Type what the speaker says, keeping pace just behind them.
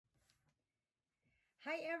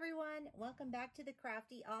Hi everyone, welcome back to the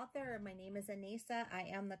Crafty Author. My name is Anissa. I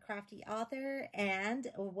am the Crafty Author and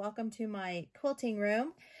welcome to my quilting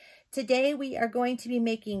room. Today we are going to be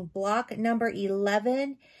making block number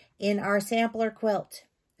 11 in our sampler quilt.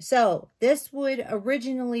 So this would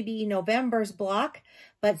originally be November's block,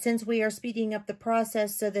 but since we are speeding up the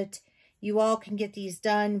process so that you all can get these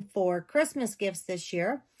done for Christmas gifts this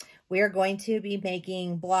year, we are going to be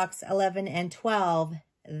making blocks 11 and 12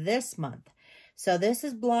 this month. So this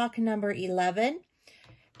is block number 11.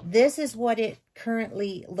 This is what it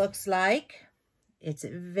currently looks like. It's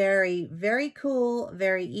very, very cool,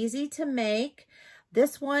 very easy to make.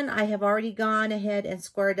 This one I have already gone ahead and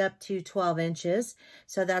squared up to 12 inches.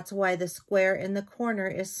 So that's why the square in the corner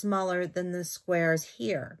is smaller than the squares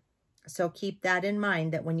here. So keep that in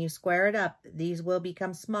mind that when you square it up, these will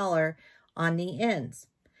become smaller on the ends.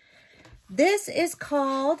 This is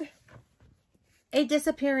called a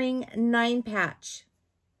disappearing 9-patch.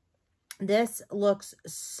 This looks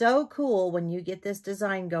so cool when you get this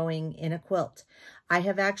design going in a quilt. I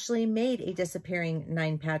have actually made a disappearing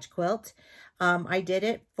 9-patch quilt. I did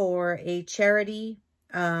it for a charity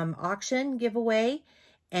auction giveaway,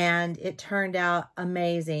 and it turned out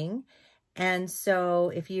amazing. And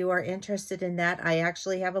so if you are interested in that, I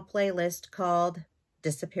actually have a playlist called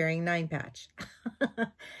Disappearing 9-patch.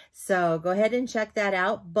 So go ahead and check that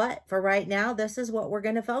out. But for right now, this is what we're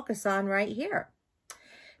going to focus on right here.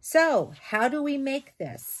 So how do we make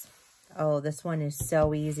this? Oh, this one is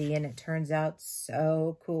so easy and it turns out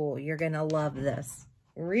so cool. You're going to love this.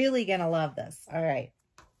 Really going to love this. All right.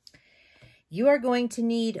 You are going to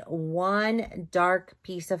need one dark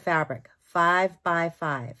piece of fabric, 5 by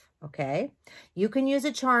 5. Okay. You can use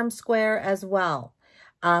a charm square as well.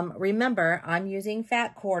 Remember, I'm using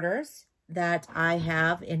fat quarters that I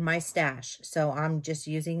have in my stash. So I'm just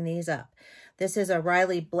using these up. This is a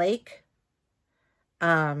Riley Blake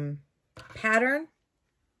pattern.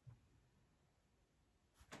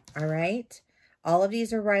 All right. All of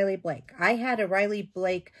these are Riley Blake. I had a Riley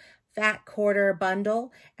Blake fat quarter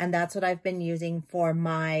bundle, and that's what I've been using for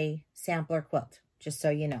my sampler quilt. Just so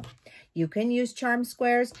you know, you can use charm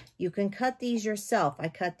squares. You can cut these yourself. I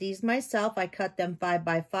cut these myself. I cut them 5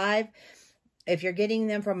 by 5. If you're getting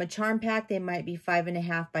them from a charm pack, they might be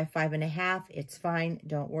 5.5 by 5.5. It's fine.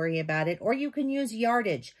 Don't worry about it. Or you can use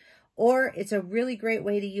yardage, or it's a really great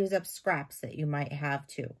way to use up scraps that you might have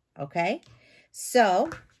too. Okay.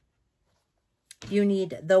 So you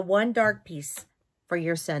need the one dark piece for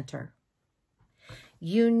your center.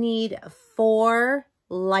 You need 4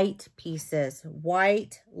 light pieces,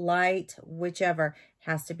 white, light, whichever.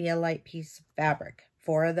 Has to be a light piece of fabric.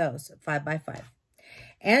 4 of those, 5 by 5.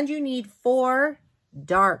 And you need 4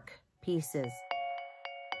 dark pieces.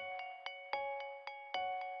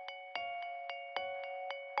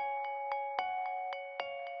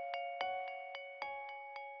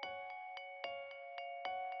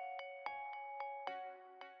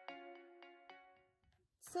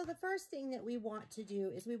 So the first thing that we want to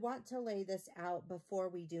do is we want to lay this out before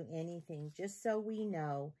we do anything, just so we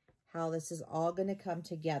know how this is all going to come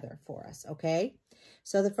together for us, okay?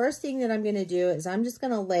 So the first thing that I'm going to do is I'm just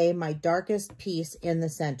going to lay my darkest piece in the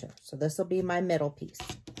center. So this will be my middle piece.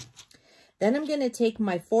 Then I'm going to take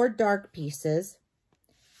my 4 dark pieces,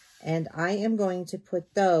 and I am going to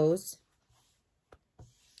put those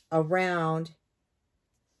around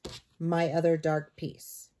my other dark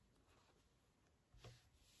piece.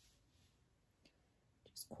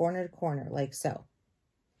 Just corner to corner, like so.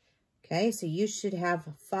 Okay, so you should have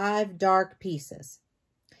 5 dark pieces.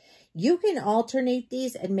 You can alternate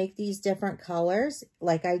these and make these different colors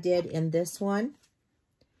like I did in this one.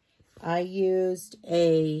 I used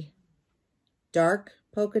a dark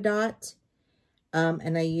polka dot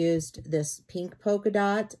and I used this pink polka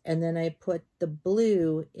dot, and then I put the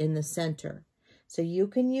blue in the center. So you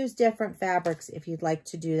can use different fabrics if you'd like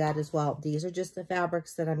to do that as well. These are just the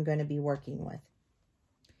fabrics that I'm going to be working with.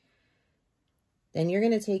 Then you're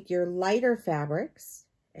going to take your lighter fabrics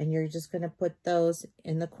and you're just going to put those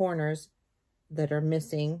in the corners that are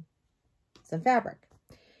missing some fabric.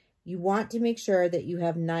 You want to make sure that you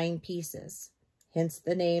have 9 pieces, hence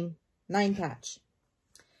the name 9-patch.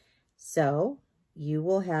 So you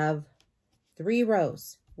will have 3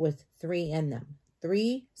 rows with 3 in them.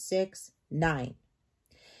 3, 6, 9.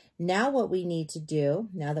 Now what we need to do,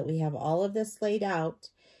 now that we have all of this laid out,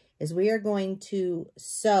 is we are going to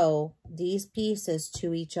sew these pieces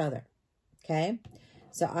to each other, okay?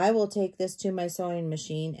 So I will take this to my sewing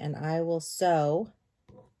machine and I will sew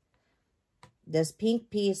this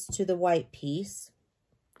pink piece to the white piece.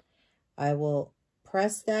 I will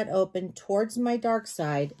press that open towards my dark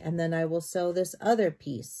side, and then I will sew this other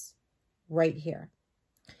piece right here.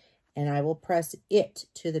 and I will press it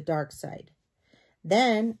to the dark side.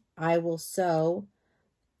 Then I will sew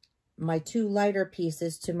my 2 lighter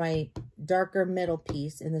pieces to my darker middle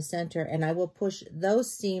piece in the center, and I will push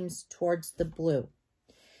those seams towards the blue.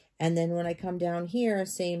 And then when I come down here,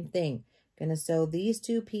 same thing. I'm going to sew these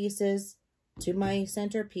 2 pieces to my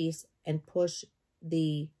center piece and push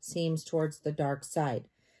the seams towards the dark side.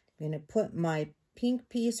 I'm going to put my pink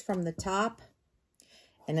piece from the top,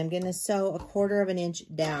 and I'm going to sew 1/4 of an inch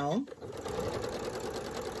down.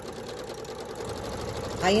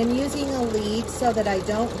 I am using a lead so that I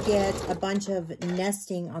don't get a bunch of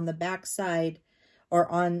nesting on the back side or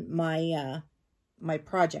on my my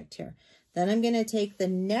project here. Then I'm going to take the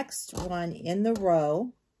next one in the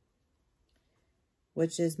row,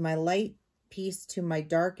 which is my light piece to my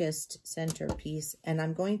darkest center piece, and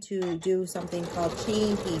I'm going to do something called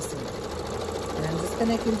chain piecing. And I'm just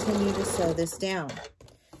going to continue to sew this down.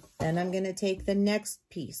 Then I'm going to take the next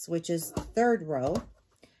piece, which is the 3rd row,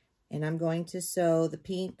 and I'm going to sew the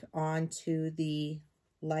pink onto the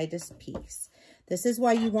lightest piece. This is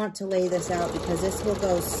why you want to lay this out, because this will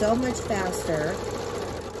go so much faster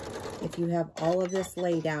if you have all of this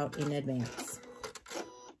laid out in advance.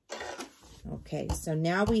 Okay, so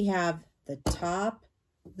now we have the top,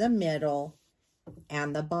 the middle,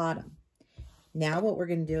 and the bottom. Now what we're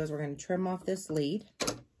going to do is we're going to trim off this lead,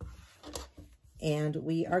 and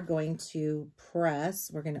we are going to press.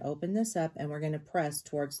 We're going to open this up, and we're going to press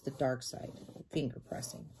towards the dark side, finger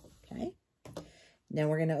pressing, okay? Then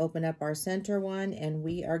we're going to open up our center one, and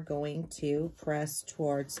we are going to press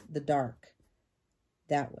towards the dark,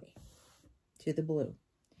 that way, to the blue.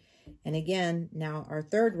 And again, now our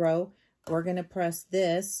 3rd row, we're going to press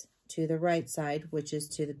this to the right side, which is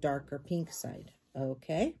to the darker pink side,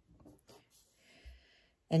 okay?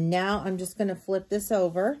 And now I'm just going to flip this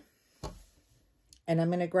over, and I'm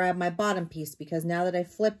going to grab my bottom piece, because now that I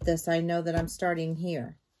flipped this, I know that I'm starting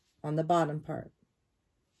here on the bottom part.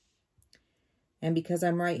 And because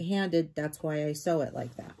I'm right-handed, that's why I sew it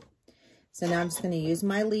like that. So now I'm just going to use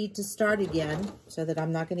my lead to start again, so that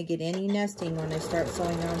I'm not going to get any nesting when I start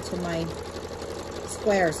sewing onto my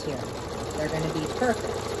squares here. They're going to be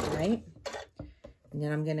perfect, right? And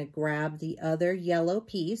then I'm going to grab the other yellow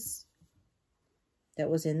piece that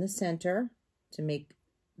was in the center to make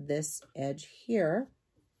this edge here,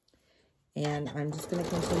 and I'm just going to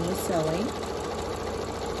continue sewing.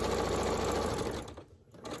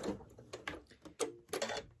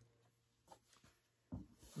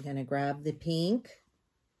 I'm going to grab the pink,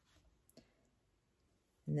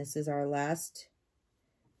 and this is our last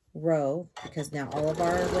row, because now all of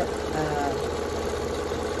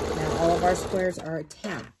our squares are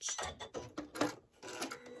attached.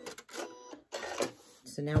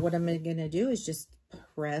 So now what I'm going to do is just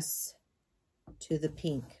press to the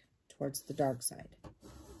pink towards the dark side.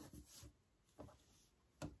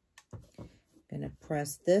 I'm going to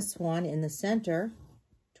press this one in the center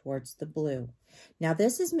towards the blue. Now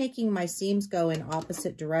this is making my seams go in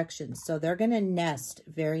opposite directions, so they're going to nest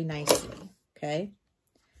very nicely, okay?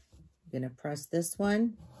 I'm going to press this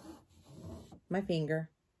one, my finger,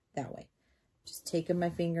 that way. Just taking my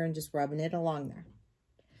finger and just rubbing it along there.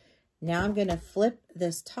 Now I'm going to flip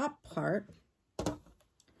this top part,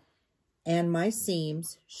 and my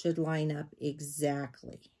seams should line up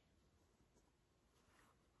exactly.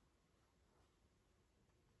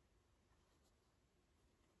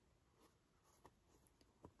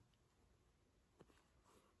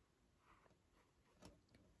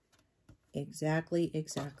 Exactly.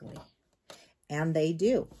 And they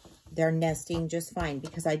do. They're nesting just fine,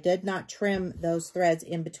 because I did not trim those threads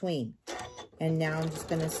in between. And now I'm just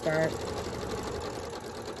going to start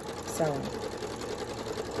sewing.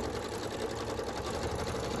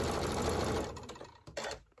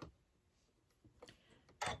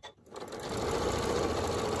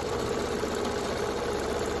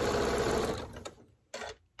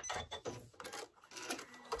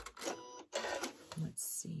 Let's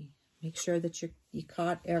see. Make sure that you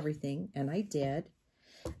caught everything, and I did.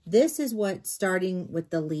 This is what starting with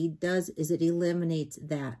the lead does, is it eliminates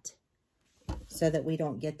that, so that we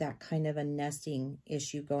don't get that kind of a nesting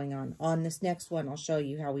issue going on. On this next one, I'll show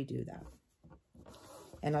you how we do that.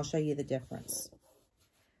 And I'll show you the difference.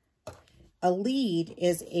 A lead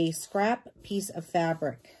is a scrap piece of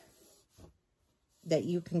fabric that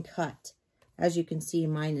you can cut. As you can see,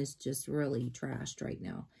 mine is just really trashed right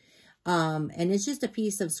now. And it's just a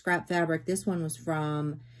piece of scrap fabric. This one was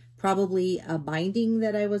from probably a binding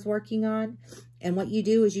that I was working on. And what you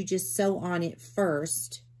do is you just sew on it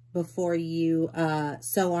first before you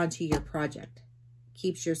sew onto your project.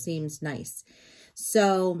 Keeps your seams nice.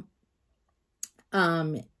 So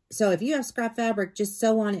So if you have scrap fabric, just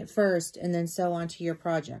sew on it first and then sew onto your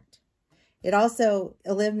project. It also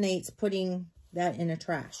eliminates putting that in a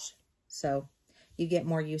trash. So you get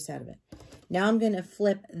more use out of it. Now I'm going to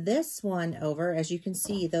flip this one over. As you can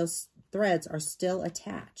see, those threads are still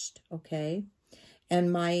attached, okay?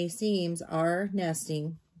 And my seams are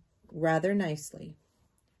nesting rather nicely.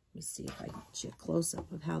 Let me see if I can get you a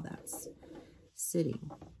close-up of how that's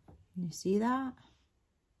sitting. You see that?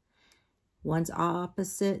 One's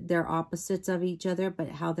opposite, they're opposites of each other, but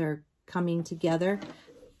how they're coming together.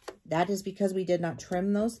 That is because we did not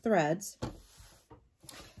trim those threads.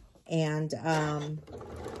 And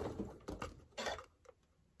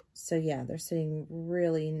so yeah, they're sitting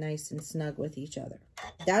really nice and snug with each other.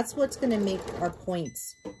 That's what's going to make our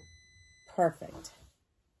points perfect.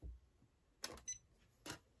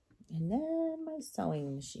 And then my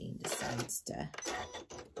sewing machine decides to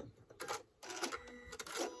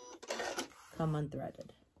come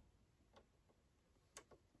unthreaded.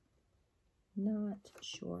 Not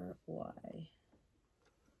sure why.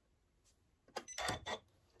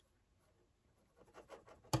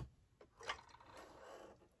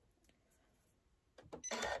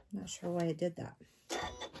 Not sure why it did that.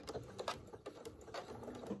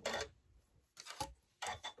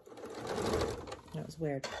 That was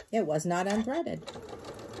weird. It was not unthreaded.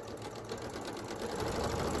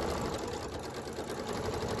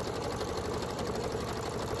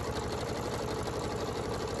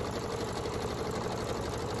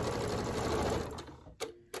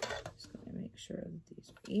 Sure that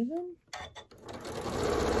these are even.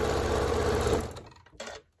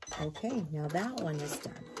 Okay, now that one is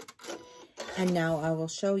done. And now I will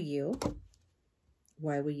show you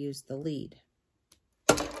why we use the lead.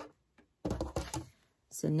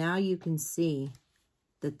 So now you can see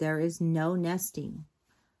that there is no nesting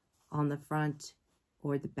on the front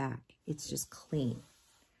or the back. It's just clean.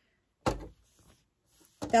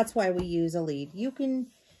 That's why we use a lead. You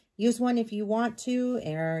can use one if you want to,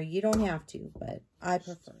 or you don't have to, but I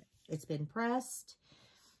prefer it. It's been pressed,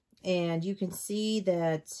 and you can see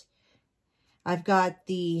that I've got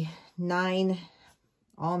the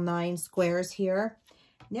all nine squares here.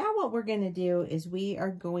 Now what we're going to do is we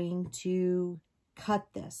are going to cut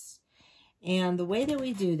this. And the way that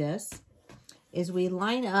we do this is we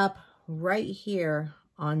line up right here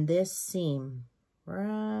on this seam,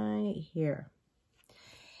 right here.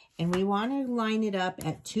 And we want to line it up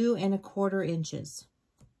at 2 1/4 inches.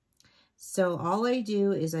 So all I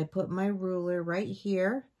do is I put my ruler right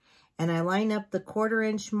here and I line up the 1/4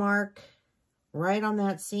 inch mark right on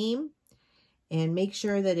that seam and make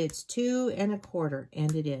sure that it's 2 1/4,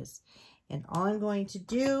 and it is. And all I'm going to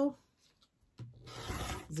do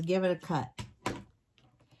is give it a cut.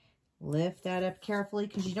 Lift that up carefully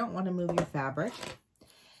because you don't want to move your fabric.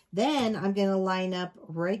 Then I'm going to line up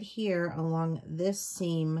right here along this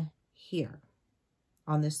seam here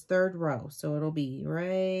on this 3rd row. So it'll be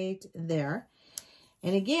right there.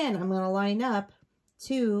 And again, I'm going to line up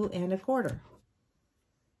 2 1/4.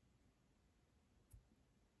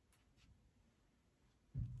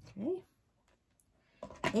 Okay.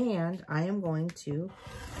 And I am going to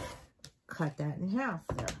cut that in half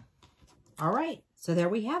there. All right. So there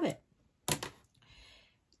we have it.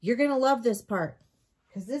 You're going to love this part,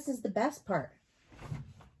 because this is the best part.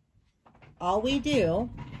 All we do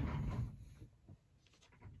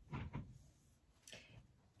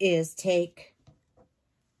is take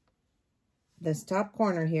this top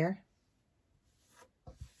corner here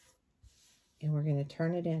and we're going to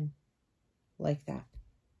turn it in like that.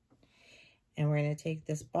 And we're going to take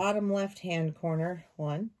this bottom left hand corner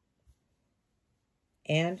one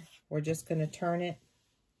and we're just going to turn it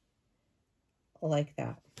like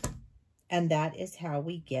that. And that is how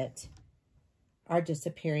we get our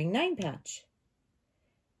disappearing 9 patch.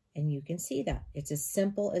 And you can see that. It's as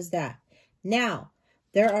simple as that. Now,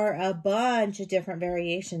 there are a bunch of different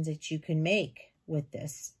variations that you can make with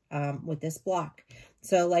this block.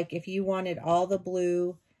 So like if you wanted all the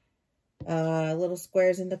blue little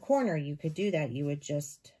squares in the corner, you could do that. You would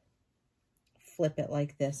just flip it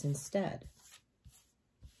like this instead.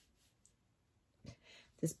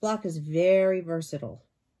 This block is very versatile.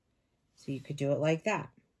 So you could do it like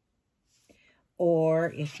that.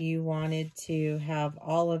 Or if you wanted to have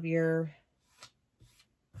all of your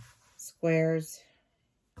squares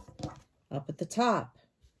up at the top,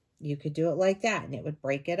 you could do it like that and it would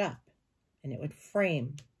break it up and it would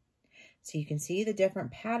frame. So you can see the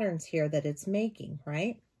different patterns here that it's making,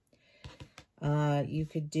 right? You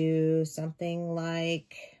could do something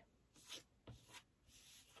like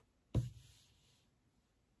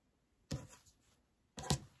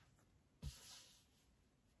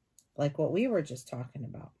what we were just talking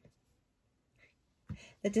about.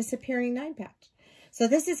 the disappearing 9 patch. So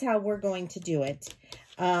this is how we're going to do it.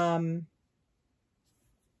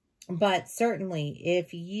 But certainly,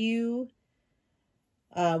 if you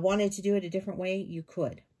wanted to do it a different way, you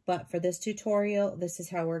could. But for this tutorial, this is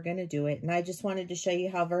how we're going to do it. And I just wanted to show you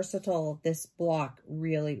how versatile this block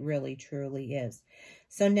really, really, truly is.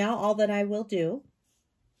 So now all that I will do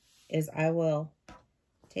is I will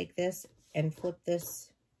take this and flip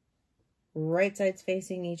this right sides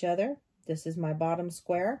facing each other. This is my bottom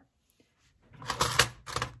square.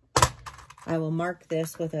 I will mark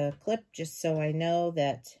this with a clip just so I know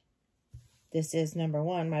that this is number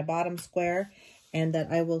 1, my bottom square, and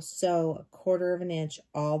that I will sew 1/4 of an inch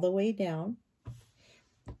all the way down.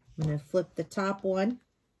 I'm going to flip the top one,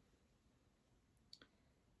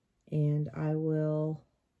 and I will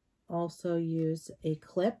also use a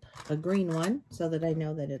clip, a green one, so that I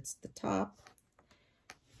know that it's the top.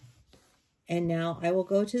 And now I will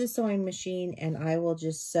go to the sewing machine and I will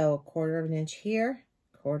just sew 1/4 of an inch here,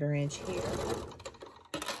 1/4 inch here.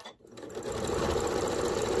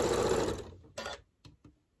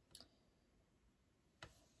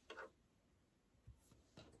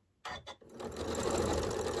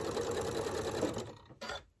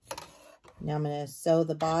 Now I'm going to sew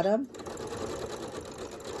the bottom.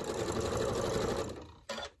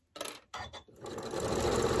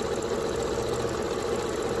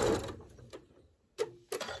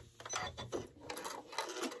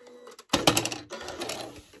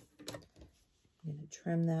 I'm going to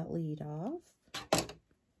trim that lead off.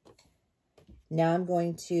 Now I'm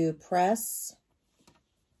going to press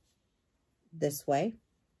this way.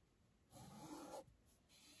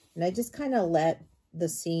 And I just kind of let the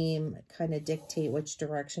seam kind of dictate which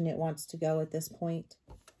direction it wants to go at this point.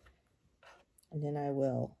 And then I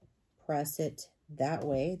will press it that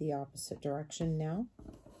way, the opposite direction now.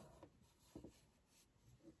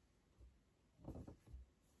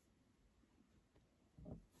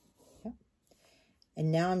 Yep.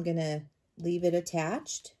 And now I'm going to leave it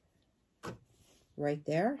attached right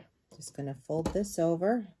there. Just going to fold this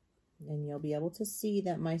over, and you'll be able to see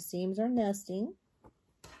that my seams are nesting.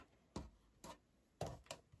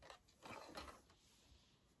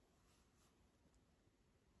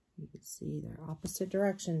 You can see they're opposite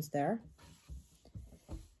directions there.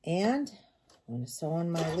 And I'm going to sew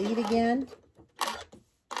on my lead again.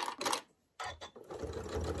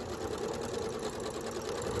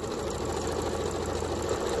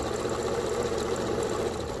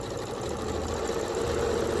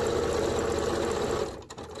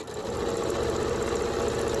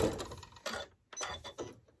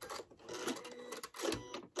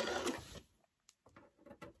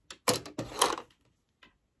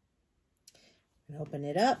 Open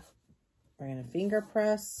it up. We're going to finger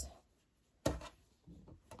press.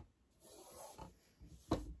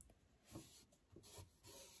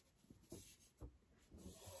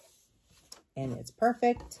 And it's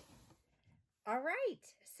perfect. All right.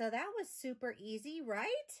 So that was super easy, right?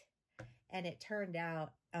 And it turned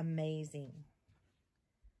out amazing.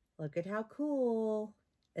 Look at how cool.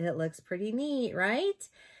 It looks pretty neat, right?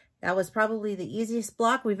 That was probably the easiest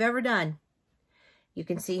block we've ever done. You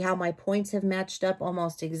can see how my points have matched up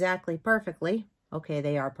almost exactly perfectly. Okay,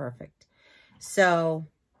 they are perfect. So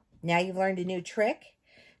now you've learned a new trick.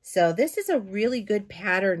 So this is a really good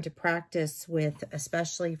pattern to practice with,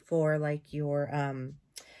 especially for like your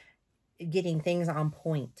getting things on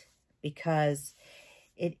point, because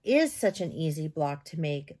it is such an easy block to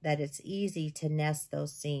make that it's easy to nest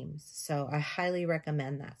those seams. So I highly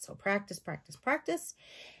recommend that. So practice, practice, practice.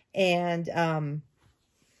 And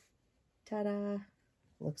ta-da!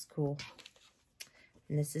 Looks cool.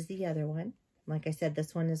 And this is the other one. Like I said,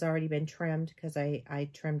 this one has already been trimmed because I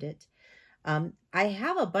trimmed it. I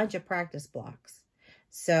have a bunch of practice blocks.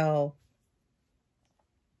 So,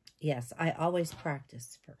 yes, I always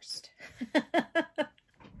practice first.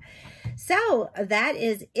 So, that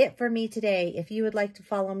is it for me today. If you would like to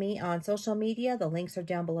follow me on social media, the links are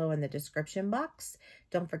down below in the description box.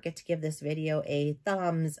 Don't forget to give this video a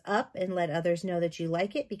thumbs up and let others know that you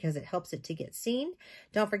like it, because it helps it to get seen.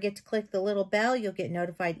 Don't forget to click the little bell. You'll get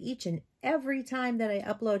notified each and every time that I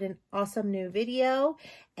upload an awesome new video.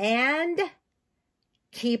 And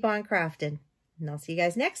keep on crafting. And I'll see you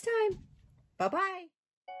guys next time. Bye-bye.